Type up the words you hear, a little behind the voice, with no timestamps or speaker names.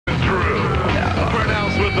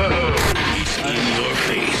He's in your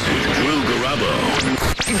face. Drew Garabo.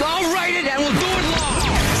 I'll write it and we'll do it long.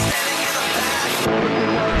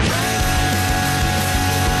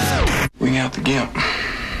 Wing out the gimp. I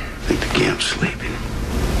think the gimp's sleeping.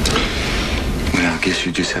 Well, I guess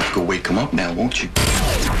you just have to go wake him up now, won't you?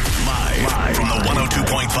 Live from the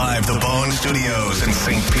 102.5 The Bone Studios in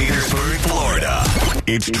St. Petersburg, Florida.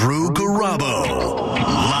 It's Drew Garabo.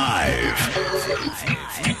 Live.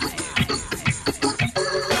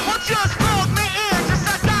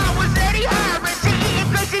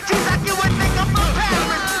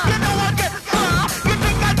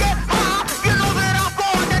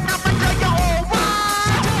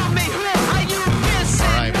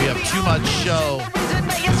 Much show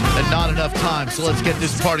and not enough time, so let's get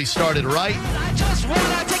this party started, right?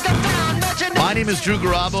 My name is Drew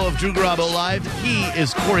Garabo of Drew Garabo Live. He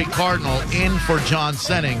is Corey Cardinal in for John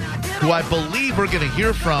Senning, who I believe we're going to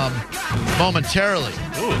hear from momentarily.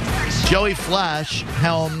 Ooh. Joey Flash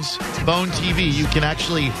helms Bone TV. You can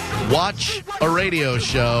actually watch a radio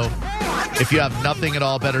show if you have nothing at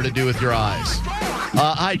all better to do with your eyes.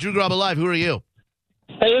 Hi, Drew Garabo Live. Who are you?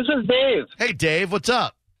 Hey, this is Dave. Hey, Dave. What's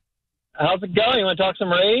up? How's it going? You want to talk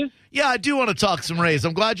some Rays? Yeah, I do want to talk some Rays.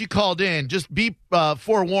 I'm glad you called in. Just be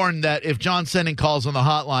forewarned that if John Senning calls on the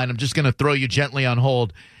hotline, I'm just going to throw you gently on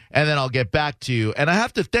hold, and then I'll get back to you. And I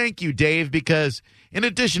have to thank you, Dave, because in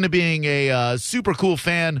addition to being a super cool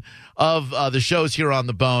fan of the shows here on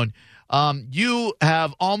The Bone, you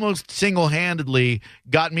have almost single-handedly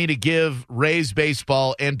got me to give Rays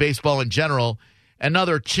baseball and baseball in general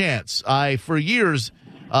another chance. I, for years,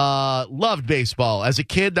 loved baseball. As a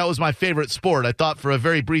kid, that was my favorite sport. I thought for a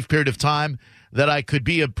very brief period of time that I could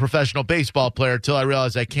be a professional baseball player until I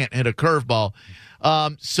realized I can't hit a curveball.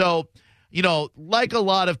 So, you know, like a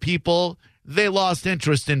lot of people, they lost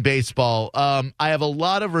interest in baseball. I have a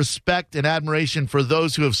lot of respect and admiration for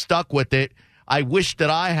those who have stuck with it. I wish that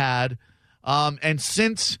I had. And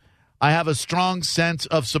since I have a strong sense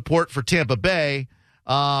of support for Tampa Bay,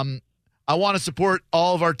 I want to support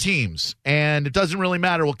all of our teams, and it doesn't really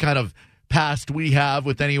matter what kind of past we have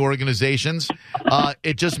with any organizations.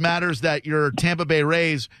 It just matters that your Tampa Bay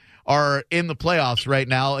Rays are in the playoffs right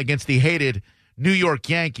now against the hated New York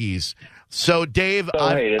Yankees. So, Dave,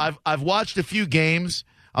 I've watched a few games.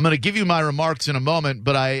 I'm going to give you my remarks in a moment,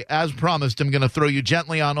 but I, as promised, am going to throw you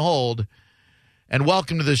gently on hold. And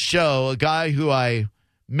welcome to the show, a guy who I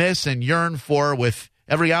miss and yearn for with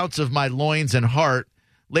every ounce of my loins and heart.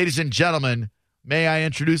 Ladies and gentlemen, may I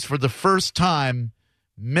introduce for the first time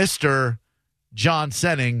Mr. John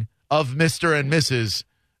Senning of Mr. and Mrs.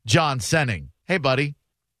 John Senning. Hey, buddy.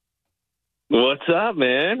 What's up,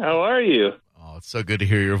 man? How are you? Oh, it's so good to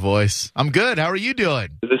hear your voice. I'm good. How are you doing?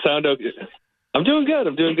 Does it sound okay? I'm doing good.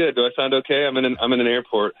 Do I sound okay? I'm in an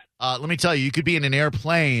airport. Let me tell you, you could be in an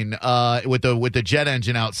airplane with the jet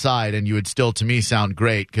engine outside, and you would still, to me, sound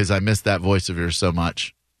great because I miss that voice of yours so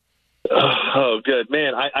much. Oh, good.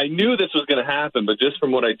 Man, I knew this was going to happen, but just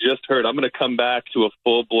from what I just heard, I'm going to come back to a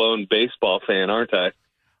full-blown baseball fan, aren't I?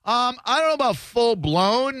 I don't know about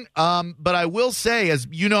full-blown, but I will say, as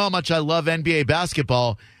you know how much I love NBA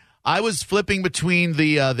basketball, I was flipping between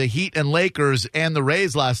the Heat and Lakers and the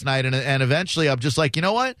Rays last night, and eventually I'm just like, you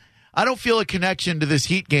know what? I don't feel a connection to this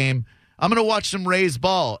Heat game. I'm going to watch some Rays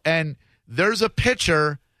ball, and there's a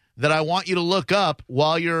pitcher that I want you to look up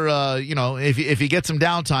while you're, if you get some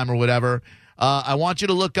downtime or whatever. I want you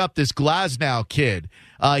to look up this Glasnow kid.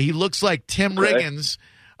 He looks like Tim Riggins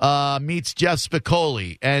meets Jeff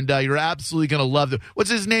Spicoli, and you're absolutely going to love it.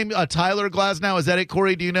 What's his name? Tyler Glasnow? Is that it,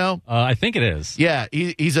 Corey? Do you know? I think it is. Yeah,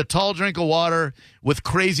 he's a tall drink of water with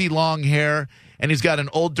crazy long hair, and he's got an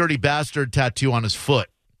Old Dirty Bastard tattoo on his foot.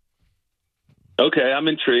 Okay, I'm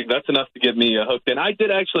intrigued. That's enough to get me hooked in. I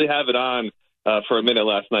did actually have it on for a minute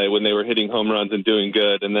last night when they were hitting home runs and doing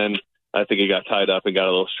good, and then I think it got tied up and got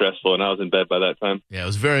a little stressful, and I was in bed by that time. Yeah, it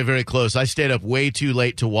was very, very close. I stayed up way too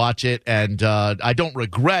late to watch it, and I don't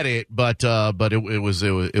regret it, but it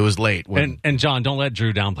was late. And John, don't let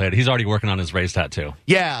Drew downplay it. He's already working on his Rays tattoo.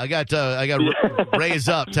 Yeah, I got Rays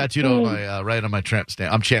Up tattooed on my right on my champ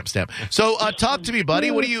stamp. So talk to me,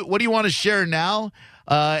 buddy. What do you want to share now,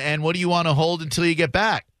 and what do you want to hold until you get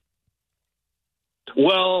back?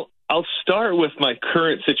 Well, I'll start with my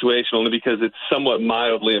current situation only because it's somewhat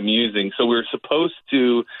mildly amusing. So we're supposed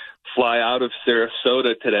to fly out of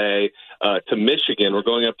Sarasota today to Michigan. We're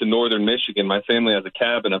going up to northern Michigan. My family has a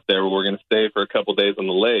cabin up there where we're going to stay for a couple days on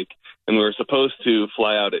the lake. And we were supposed to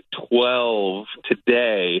fly out at 12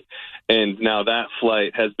 today. And now that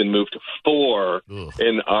flight has been moved to 4. Ugh.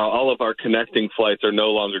 And all of our connecting flights are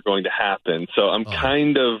no longer going to happen. So I'm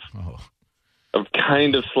kind of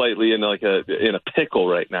kind of slightly in a pickle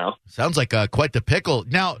right now. Sounds like quite the pickle.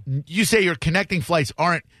 Now, you say your connecting flights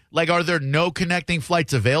aren't, are there no connecting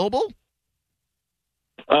flights available?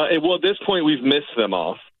 Well, at this point, we've missed them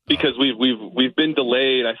all because we've been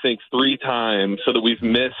delayed, I think, 3 times, so that we've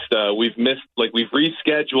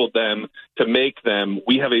rescheduled them to make them.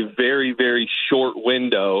 We have a very, very short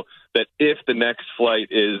window that if the next flight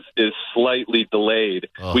is slightly delayed,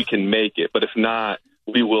 we can make it. But if not,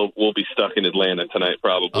 we'll be stuck in Atlanta tonight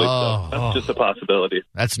probably. So that's just a possibility.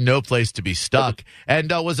 That's no place to be stuck.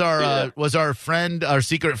 And was our friend, our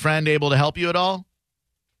secret friend, able to help you at all?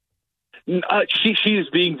 She is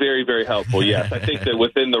being very, very helpful, yes. I think that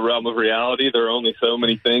within the realm of reality, there are only so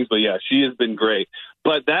many things, but yeah, she has been great.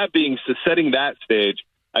 But that being setting that stage,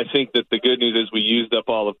 I think that the good news is we used up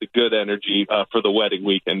all of the good energy for the wedding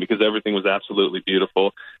weekend because everything was absolutely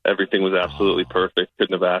beautiful. Everything was absolutely perfect.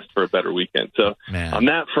 Couldn't have asked for a better weekend. So on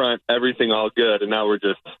that front, everything all good, and now we're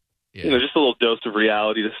just just a little dose of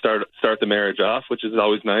reality to start the marriage off, which is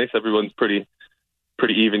always nice. Everyone's pretty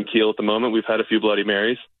even keel at the moment. We've had a few Bloody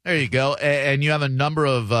Marys. There you go. And you have a number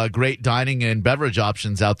of great dining and beverage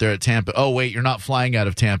options out there at Tampa. Oh, wait, you're not flying out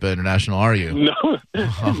of Tampa International, are you? No.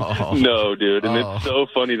 No, dude. And it's so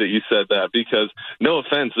funny that you said that because, no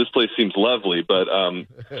offense, this place seems lovely, but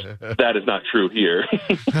that is not true here.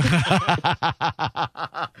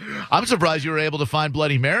 I'm surprised you were able to find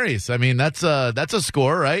Bloody Marys. I mean, that's a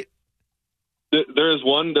score, right? There's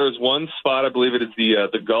one spot, I believe it is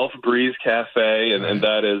the Gulf Breeze Cafe, and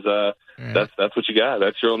that is that's what you got.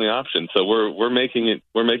 That's your only option. So we're making it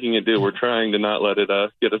do. We're trying to not let it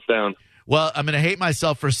get us down. Well, I'm going to hate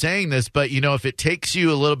myself for saying this, but if it takes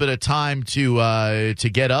you a little bit of time to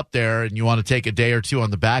get up there, and you want to take a day or two on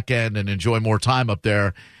the back end and enjoy more time up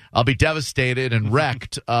there, I'll be devastated and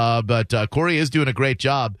wrecked. But Corey is doing a great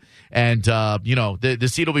job, and the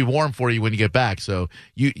seat will be warm for you when you get back. So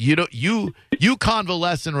you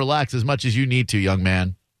convalesce and relax as much as you need to, young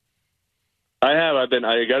man. I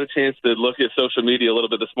got a chance to look at social media a little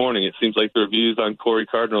bit this morning. It seems like the reviews on Corey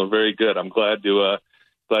Cardinal are very good. I'm glad to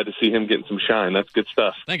see him getting some shine. That's good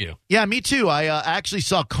stuff. Thank you. Yeah, me too. I actually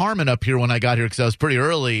saw Carmen up here when I got here because I was pretty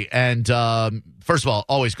early. And first of all,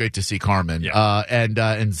 always great to see Carmen. Yeah.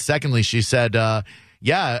 And secondly, she said, and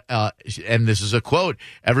this is a quote,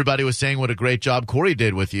 everybody was saying what a great job Corey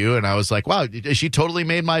did with you. And I was like, wow, she totally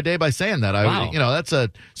made my day by saying that. Wow. That's a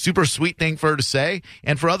super sweet thing for her to say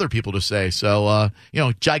and for other people to say. So,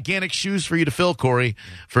 gigantic shoes for you to fill, Corey,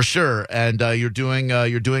 for sure. And you're doing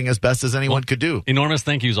as best as anyone could do. Enormous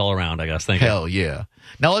thank yous all around, I guess. Thank you. Hell yeah.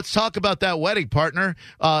 Now let's talk about that wedding, partner.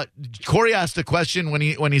 Corey asked a question when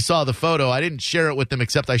he saw the photo. I didn't share it with him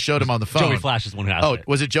except I showed him on the phone. Joey Flash is the one who asked it. Oh,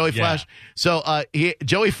 was it Joey Yeah. Flash? So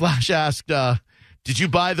Joey Flash asked, did you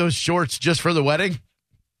buy those shorts just for the wedding?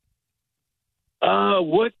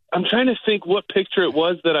 What? I'm trying to think what picture it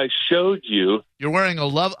was that I showed you. You're wearing a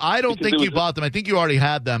love. I don't think you bought them. I think you already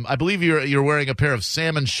had them. I believe you're wearing a pair of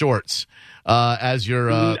salmon shorts as your.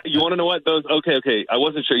 You want to know what those? Okay. I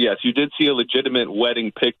wasn't sure. Yes, you did see a legitimate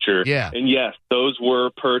wedding picture. Yeah. And yes, those were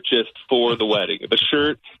purchased for the wedding. The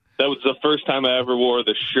shirt. That was the first time I ever wore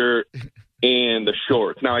the shirt and the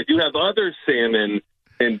shorts. Now I do have other salmon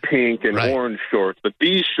and pink and orange shorts, but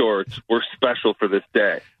these shorts were special for this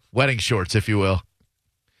day. Wedding shorts, if you will.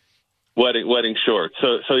 Wedding shorts.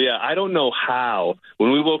 So yeah, I don't know how.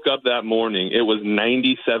 When we woke up that morning, it was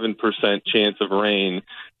 97% chance of rain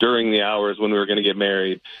during the hours when we were going to get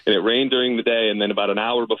married. And it rained during the day, and then about an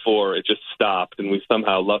hour before, it just stopped, and we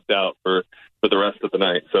somehow lucked out for the rest of the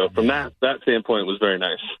night. So from that standpoint, it was very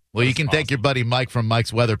nice. Well, you can thank your buddy Mike from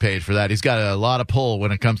Mike's Weather Page for that. He's got a lot of pull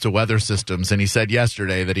when it comes to weather systems, and he said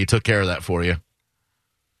yesterday that he took care of that for you.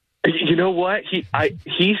 You know what?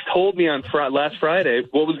 He told me on last Friday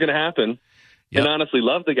what was going to happen. Yep. And honestly,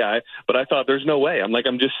 love the guy, but I thought there's no way.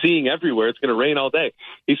 I'm just seeing everywhere it's going to rain all day.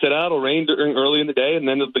 He said, it'll rain early in the day, and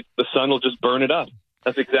then the sun will just burn it up.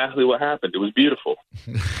 That's exactly what happened. It was beautiful.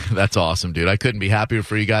 That's awesome, dude. I couldn't be happier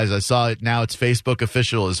for you guys. I saw it now. It's Facebook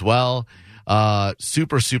official as well.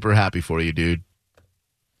 Super, super happy for you, dude.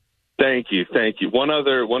 Thank you. One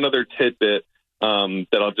other tidbit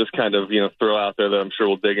that I'll just kind of throw out there that I'm sure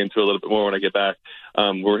we'll dig into a little bit more when I get back.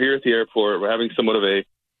 We're here at the airport. We're having somewhat of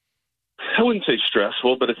I wouldn't say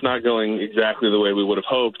stressful, but it's not going exactly the way we would have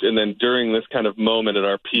hoped. And then during this kind of moment at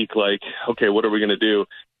our peak, okay, what are we going to do?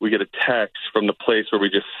 We get a text from the place where we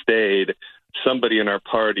just stayed somebody in our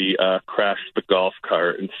party crashed the golf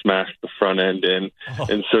cart and smashed the front end in,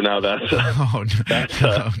 and so now that's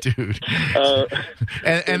dude.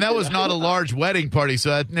 And that was not a large wedding party, so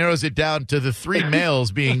that narrows it down to the three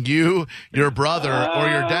males being you, your brother, or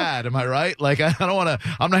your dad. Am I right? Like, I don't want to.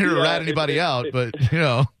 I'm not here to rat anybody out, but you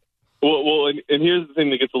know. Well, and here's the thing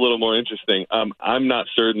that gets a little more interesting. I'm not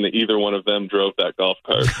certain that either one of them drove that golf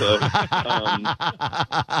cart. So,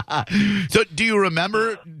 so do you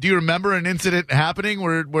remember an incident happening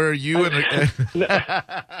where you and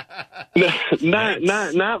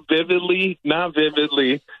not vividly. Now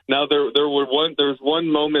there's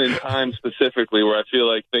one moment in time specifically where I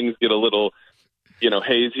feel like things get a little,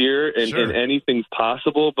 hazier and anything's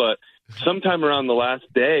possible, but sometime around the last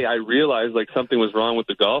day, I realized like something was wrong with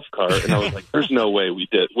the golf cart, and I was like, "There's no way we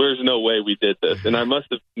did this." And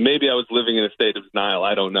maybe I was living in a state of denial.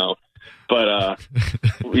 I don't know, but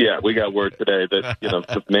yeah, we got word today that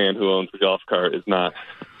the man who owns the golf cart is not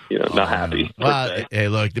not happy. Well, hey,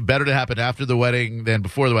 look, better to happen after the wedding than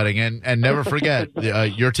before the wedding, and never forget,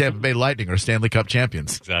 your Tampa Bay Lightning are Stanley Cup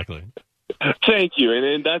champions. Exactly. Thank you,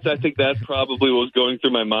 and I think that's probably what was going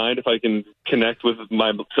through my mind. If I can connect with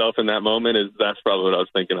myself in that moment, that's probably what I was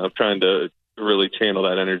thinking of, trying to really channel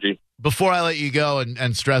that energy. Before I let you go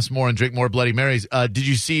and stress more and drink more Bloody Marys, did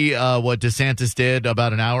you see what DeSantis did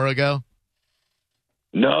about an hour ago?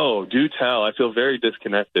 No, do tell. I feel very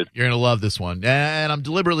disconnected. You're going to love this one. And I'm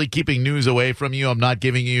deliberately keeping news away from you. I'm not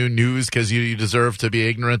giving you news because you deserve to be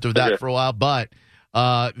ignorant of that for a while, but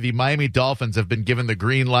the Miami Dolphins have been given the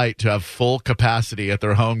green light to have full capacity at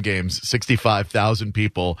their home games, 65,000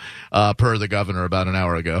 people per the governor about an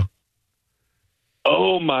hour ago.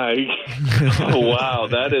 Oh my! Oh wow,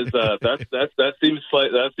 that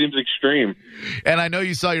seems extreme. And I know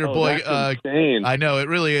you saw your boy. That's insane. I know it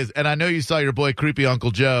really is, and I know you saw your boy, creepy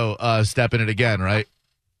Uncle Joe, step in it again, right?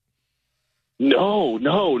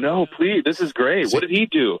 No, please. This is great. What did he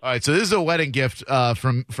do? All right, so this is a wedding gift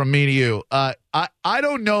from me to you. I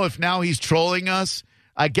don't know if now he's trolling us.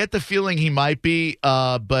 I get the feeling he might be,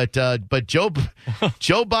 but Joe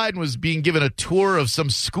Biden was being given a tour of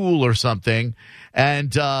some school or something,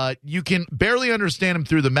 and you can barely understand him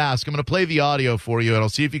through the mask. I'm going to play the audio for you, and I'll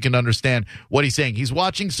see if you can understand what he's saying. He's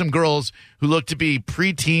watching some girls who look to be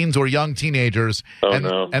preteens or young teenagers,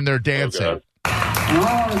 and they're dancing. Oh, and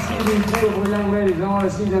I want to see these beautiful young ladies. I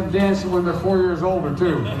want to see them dancing when they're 4 years older,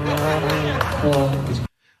 too.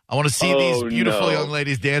 I want to see these beautiful young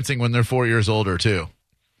ladies dancing when they're 4 years older, too.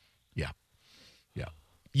 Yeah.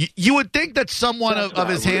 You would think that someone of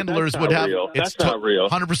his handlers would have... That's not real.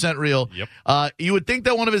 100% real. Yep. You would think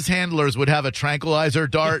that one of his handlers would have a tranquilizer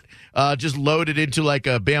dart just loaded into like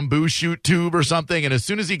a bamboo shoot tube or something, and as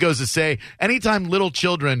soon as he goes to say, anytime little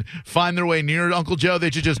children find their way near Uncle Joe, they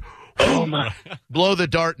should just... blow the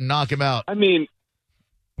dart and knock him out. I mean,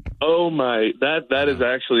 that is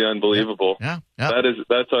actually unbelievable. Yeah.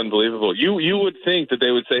 That's unbelievable. You would think that they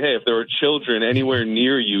would say, hey, if there were children anywhere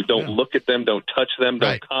near you, don't look at them, don't touch them,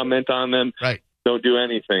 don't comment on them, don't do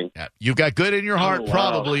anything. Yeah. You've got good in your heart,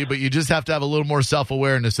 probably, but you just have to have a little more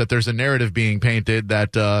self-awareness that there's a narrative being painted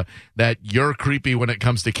that you're creepy when it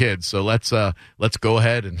comes to kids. So let's go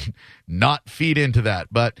ahead and not feed into that.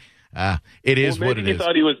 But it is what it is.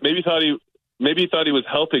 Maybe he thought he was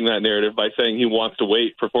helping that narrative by saying he wants to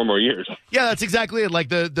wait for 4 more years. Yeah, that's exactly it. Like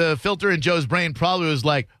the filter in Joe's brain probably was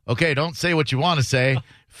like, okay, don't say what you want to say.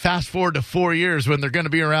 Fast forward to 4 years when they're going to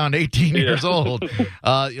be around 18 years old.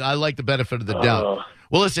 I like the benefit of the doubt.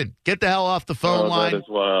 Well, listen, get the hell off the phone line. That is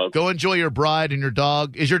wild. Go enjoy your bride and your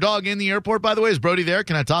dog. Is your dog in the airport, by the way? Is Brody there?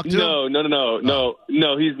 Can I talk to him? No,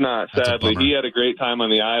 he's not, sadly. He had a great time on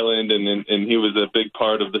the island, and he was a big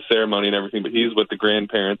part of the ceremony and everything, but he's with the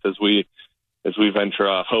grandparents as we venture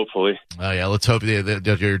off, hopefully. Oh, yeah, let's hope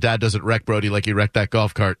that your dad doesn't wreck Brody like he wrecked that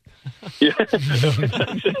golf cart. Yeah, it's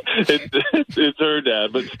her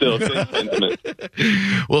dad, but still, same sentiment.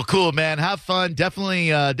 Well, cool, man. Have fun.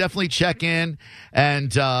 Definitely check in.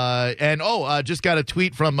 And just got a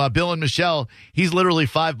tweet from Bill and Michelle. He's literally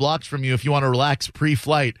 5 blocks from you if you want to relax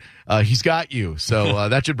pre-flight. He's got you. So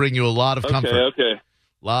that should bring you a lot of comfort. Okay.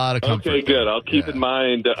 A lot of comfort. Okay, good. I'll keep in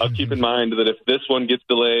mind. I'll keep in mind that if this one gets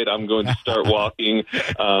delayed, I'm going to start walking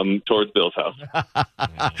towards Bill's house.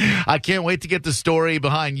 I can't wait to get the story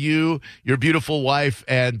behind you, your beautiful wife,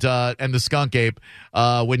 and the skunk ape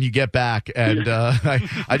when you get back. And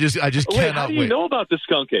I just Wait, cannot how do you wait. know about the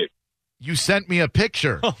skunk ape? You sent me a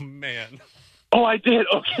picture. Oh man. Oh, I did.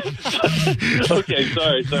 Okay. Okay.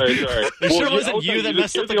 Sorry. You sure it wasn't you that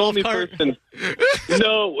messed up the golf cart?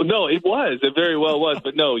 No, it was. It very well was.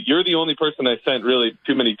 But no, you're the only person I sent really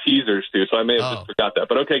too many teasers to, so I may have just forgot that.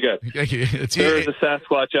 But okay, good. There is a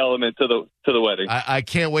Sasquatch element to the wedding. I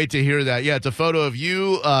can't wait to hear that. Yeah, it's a photo of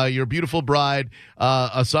you, your beautiful bride,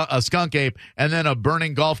 a skunk ape, and then a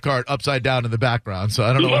burning golf cart upside down in the background. So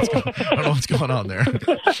I don't know what's going on there.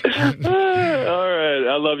 All right.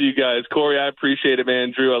 I love you guys. Corey, I appreciate it,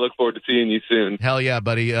 man. Drew, I look forward to seeing you soon. Hell yeah,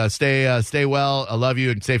 buddy. Stay well. I love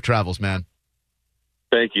you and safe travels, man.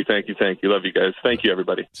 Thank you. Love you guys. Thank you,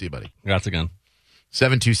 everybody. See you, buddy. Congrats again.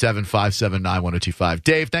 727-579-1025.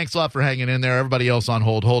 Dave, thanks a lot for hanging in there. Everybody else on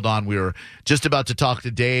hold. Hold on. We were just about to talk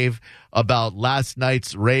to Dave about last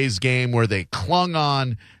night's Rays game where they clung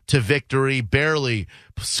on to victory, barely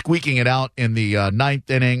squeaking it out in the ninth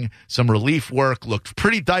inning. Some relief work. Looked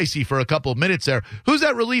pretty dicey for a couple of minutes there. Who's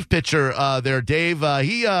that relief pitcher there, Dave?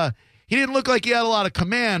 He didn't look like he had a lot of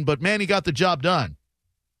command, but, man, he got the job done.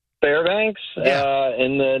 Fairbanks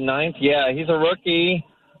in the ninth. Yeah, he's a rookie.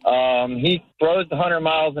 He throws 100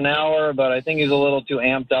 miles an hour, but I think he's a little too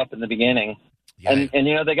amped up in the beginning. Yeah. And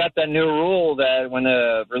you know, they got that new rule that when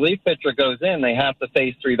a relief pitcher goes in, they have to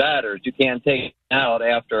face 3 batters. You can't take him out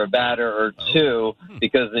after a batter or 2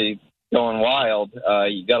 because he's going wild.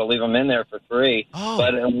 You got to leave him in there for 3.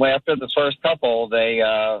 But after the first couple,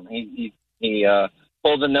 he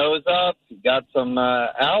pulled the nose up, he got some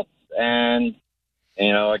outs, and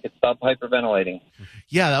you know, I could stop hyperventilating.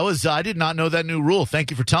 Yeah, that was. I did not know that new rule. Thank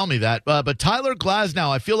you for telling me that. But Tyler Glasnow,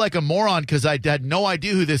 I feel like a moron because I had no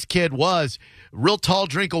idea who this kid was. Real tall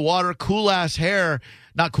drink of water, cool-ass hair.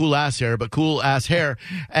 Not cool-ass hair, but cool-ass hair.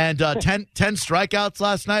 And 10 strikeouts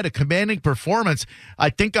last night, a commanding performance. I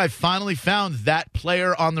think I finally found that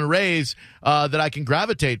player on the Rays that I can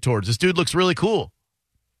gravitate towards. This dude looks really cool.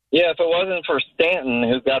 Yeah, if it wasn't for Stanton,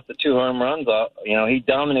 who got the 2 home runs up, you know, he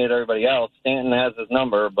dominated everybody else. Stanton has his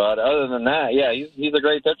number, but other than that, yeah, he's a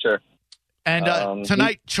great pitcher. And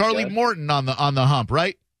tonight, Charlie Morton on the hump,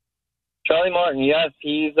 right? Charlie Morton, yes,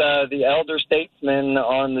 he's the elder statesman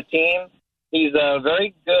on the team. He's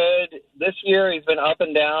very good. This year, he's been up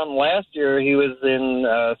and down. Last year, he was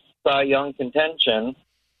in Cy Young contention,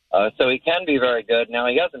 so he can be very good. Now,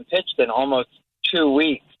 he hasn't pitched in almost 2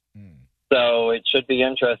 weeks. So it should be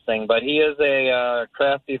interesting. But he is a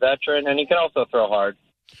crafty veteran, and he can also throw hard.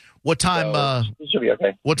 What time? So he should be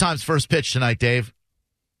okay. What time's first pitch tonight, Dave?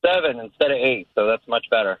 7 instead of 8, so that's much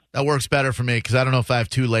better. That works better for me because I don't know if I have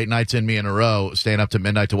 2 late nights in me in a row, staying up to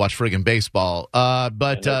midnight to watch friggin' baseball.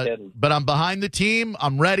 But I'm behind the team.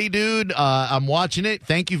 I'm ready, dude. I'm watching it.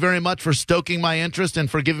 Thank you very much for stoking my interest and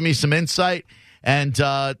for giving me some insight. And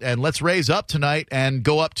let's raise up tonight and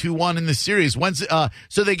go up 2-1 in the series.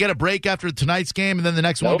 So they get a break after tonight's game, and then the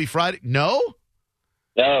next one will be Friday? No?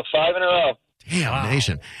 No, 5 in a row. Damn,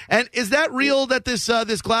 nation. And is that real that this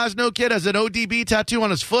Glasnow kid has an ODB tattoo on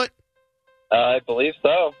his foot? I believe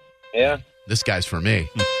so, yeah. This guy's for me.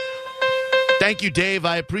 Thank you, Dave.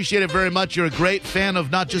 I appreciate it very much. You're a great fan of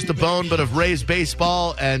not just the Bone, but of Rays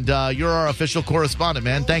baseball, and you're our official correspondent,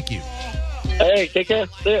 man. Thank you. Hey, take care.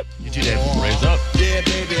 See ya. You too, Dave. Raise up. Yeah,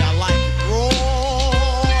 baby, I like it raw.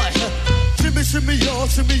 Shimmy, shimmy, y'all,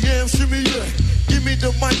 shimmy, yeah, shimmy, yeah. Give me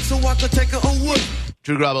the mic so I can take it away.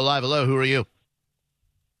 Drew Garabo Live. Hello, who are you?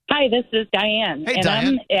 Hi, this is Diane. Hey, and Diane.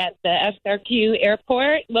 I'm at the SRQ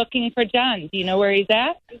airport looking for John. Do you know where he's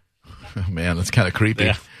at? Oh, man, that's kind of creepy.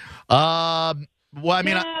 Yeah. Well, I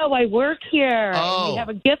mean, I work here. Oh. And we have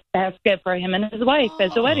a gift basket for him and his wife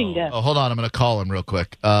as a wedding gift. hold on. I'm going to call him real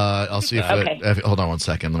quick. I'll see if, Okay. hold on one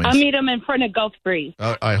second. Let me I'll meet him in front of Gulf Breeze.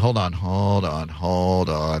 All right, hold on.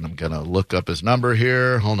 I'm going to look up his number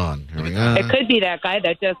here. Hold on. Here we go. It could be that guy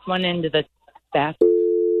that just went into the basket.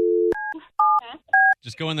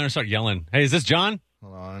 Just go in there and start yelling. Hey, is this John?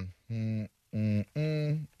 Hold on.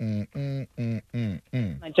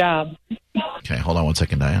 My job. Okay, hold on one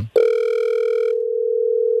second, Diane.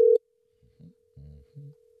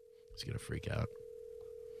 He's going to freak out.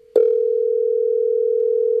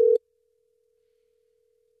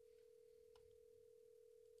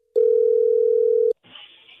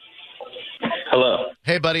 Hello.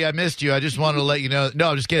 Hey, buddy, I missed you. I just wanted to let you know. No,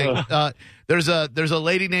 I'm just kidding. There's a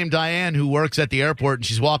lady named Diane who works at the airport, and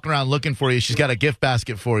she's walking around looking for you. She's got a gift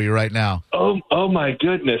basket for you right now. Oh my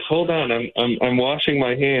goodness! Hold on, I'm washing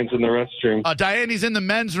my hands in the restroom. Diane, he's in the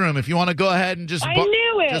men's room. If you want to go ahead and just I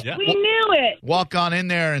knew it. We knew it. Walk on in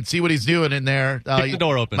there and see what he's doing in there. Kick the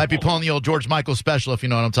door open. Might be pulling the old George Michael special, if you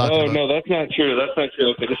know what I'm talking about. Oh no, that's not true.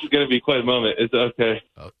 Okay, this is going to be quite a moment. It's okay.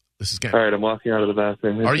 This is All right, I'm walking out of the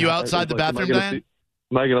bathroom. Are you outside the bathroom, Diane?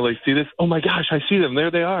 Am I going to see this? Oh my gosh, I see them.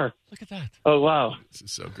 There they are. Look at that. Oh, wow. This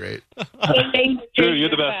is so great. Thanks, Drew, you're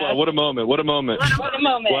the best. Wow, what a moment. What a moment. What a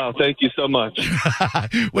moment. Wow, thank you so much.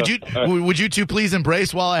 Would you two please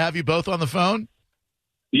embrace while I have you both on the phone?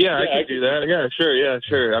 Yeah, I can do that. Yeah,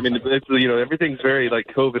 sure. I mean, it's, everything's very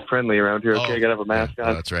COVID friendly around here. Okay, I gotta have a mask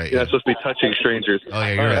on. That's right. You're not supposed to be touching strangers. Oh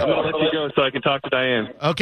yeah, you're right. I'm gonna let you go so I can talk to Diane. Okay.